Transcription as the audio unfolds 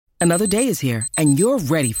Another day is here, and you're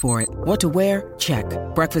ready for it. What to wear? Check.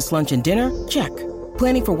 Breakfast, lunch, and dinner? Check.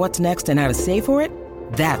 Planning for what's next and how to save for it?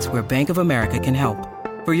 That's where Bank of America can help.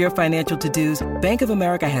 For your financial to-dos, Bank of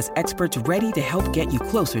America has experts ready to help get you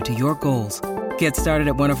closer to your goals. Get started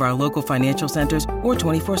at one of our local financial centers or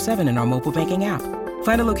 24/7 in our mobile banking app.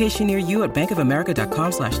 Find a location near you at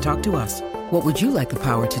bankofamerica.com/talktous. What would you like the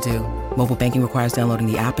power to do? Mobile banking requires downloading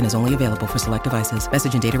the app and is only available for select devices.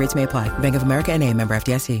 Message and data rates may apply. Bank of America N.A., member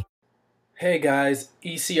FDIC. Hey guys,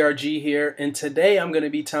 ECRG here, and today I'm going to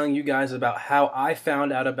be telling you guys about how I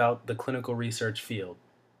found out about the clinical research field.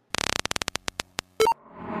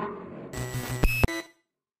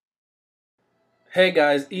 Hey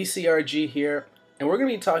guys, ECRG here, and we're going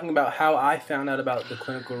to be talking about how I found out about the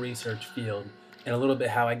clinical research field and a little bit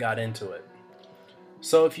how I got into it.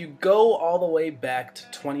 So if you go all the way back to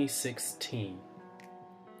 2016,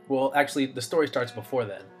 well actually the story starts before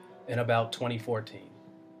then, in about 2014.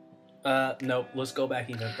 No, let's go back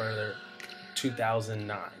even further.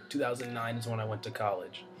 2009. 2009 is when I went to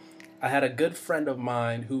college. I had a good friend of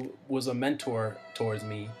mine who was a mentor towards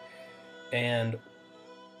me and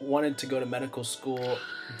wanted to go to medical school.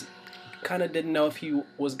 Kind of didn't know if he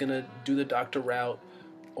was going to do the doctor route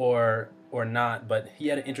or not, but he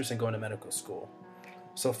had an interest in going to medical school.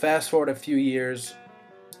 So fast forward a few years,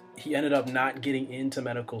 he ended up not getting into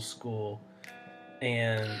medical school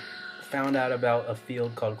and found out about a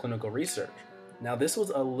field called clinical research. Now, this was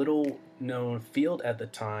a little known field at the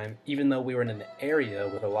time, even though we were in an area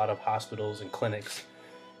with a lot of hospitals and clinics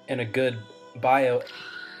and a good bio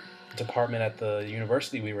department at the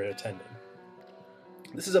university we were attending.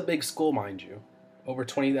 This is a big school, mind you, over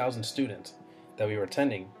 20,000 students that we were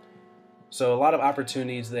attending. So a lot of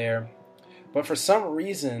opportunities there. But for some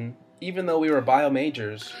reason, even though we were bio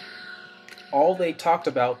majors, all they talked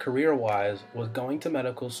about career-wise was going to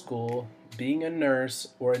medical school, being a nurse,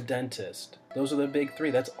 or a dentist. Those are the big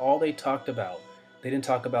three. That's all they talked about. They didn't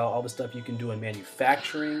talk about all the stuff you can do in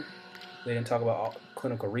manufacturing. They didn't talk about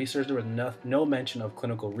clinical research. There was no mention of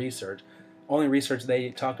clinical research. Only research they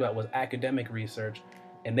talked about was academic research,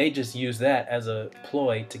 and they just used that as a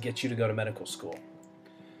ploy to get you to go to medical school.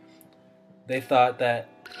 They thought that,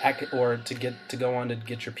 or to go on to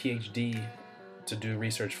get your PhD to do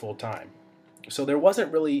research full-time. So there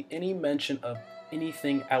wasn't really any mention of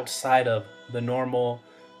anything outside of the normal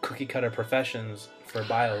cookie-cutter professions for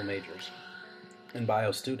bio majors and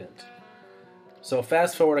bio students. So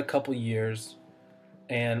fast forward a couple years,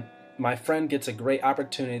 and my friend gets a great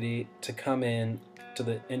opportunity to come in to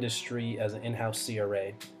the industry as an in-house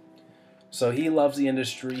CRA. So he loves the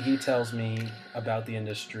industry. He tells me about the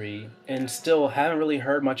industry, and still haven't really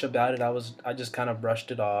heard much about it. I just kind of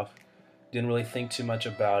brushed it off, didn't really think too much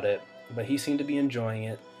about it. But he seemed to be enjoying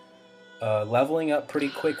it, leveling up pretty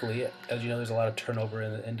quickly. As you know, there's a lot of turnover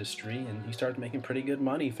in the industry, and he started making pretty good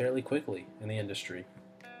money fairly quickly in the industry.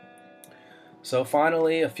 So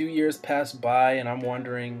finally, a few years pass by, and I'm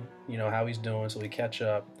wondering, how he's doing, so we catch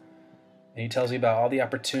up. And he tells me about all the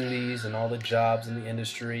opportunities and all the jobs in the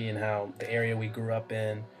industry and how the area we grew up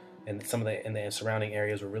in and some of the surrounding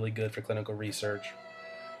areas were really good for clinical research.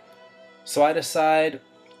 So I decide,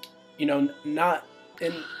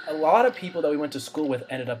 and a lot of people that we went to school with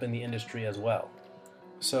ended up in the industry as well.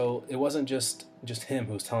 So it wasn't just him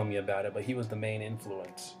who was telling me about it, but he was the main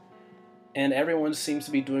influence. And everyone seems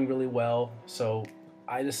to be doing really well, so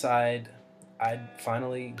I decide I'd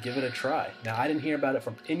finally give it a try. Now, I didn't hear about it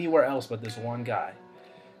from anywhere else but this one guy.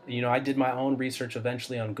 I did my own research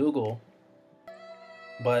eventually on Google,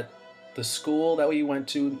 but the school that we went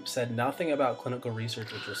to said nothing about clinical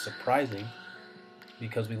research, which was surprising,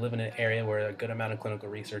 because we live in an area where a good amount of clinical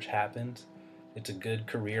research happens. It's a good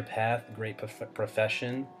career path, great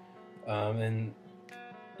profession, and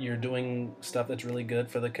you're doing stuff that's really good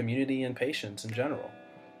for the community and patients in general.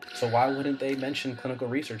 So why wouldn't they mention clinical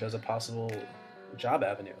research as a possible job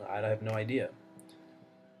avenue? I have no idea.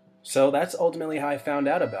 So that's ultimately how I found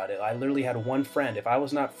out about it. I literally had one friend. If I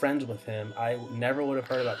was not friends with him, I never would have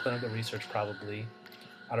heard about clinical research probably.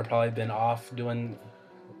 I'd have probably been off doing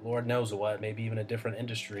Lord knows what, maybe even a different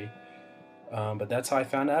industry. But that's how I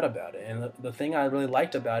found out about it. And the thing I really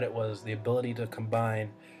liked about it was the ability to combine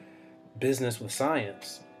business with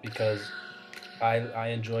science, because I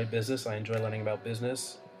enjoy business. I enjoy learning about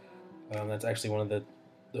business. That's actually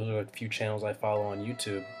those are a few channels I follow on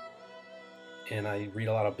YouTube. And I read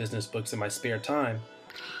a lot of business books in my spare time.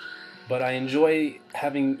 But I enjoy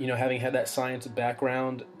having had that science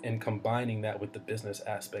background and combining that with the business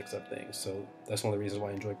aspects of things. So that's one of the reasons why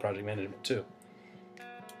I enjoy project management too.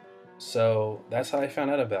 So that's how I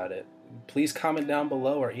found out about it. Please comment down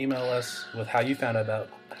below or email us with how you found out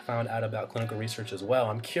found out about clinical research as well.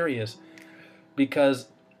 I'm curious because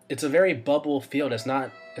it's a very bubble field. It's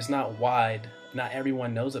not wide. Not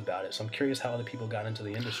everyone knows about it. So I'm curious how other people got into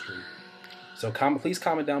the industry. So please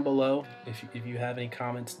comment down below if you have any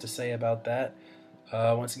comments to say about that.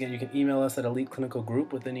 Once again, you can email us at Elite Clinical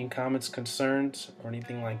Group with any comments, concerns, or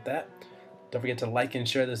anything like that. Don't forget to like and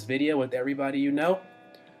share this video with everybody you know.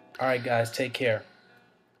 All right, guys, take care.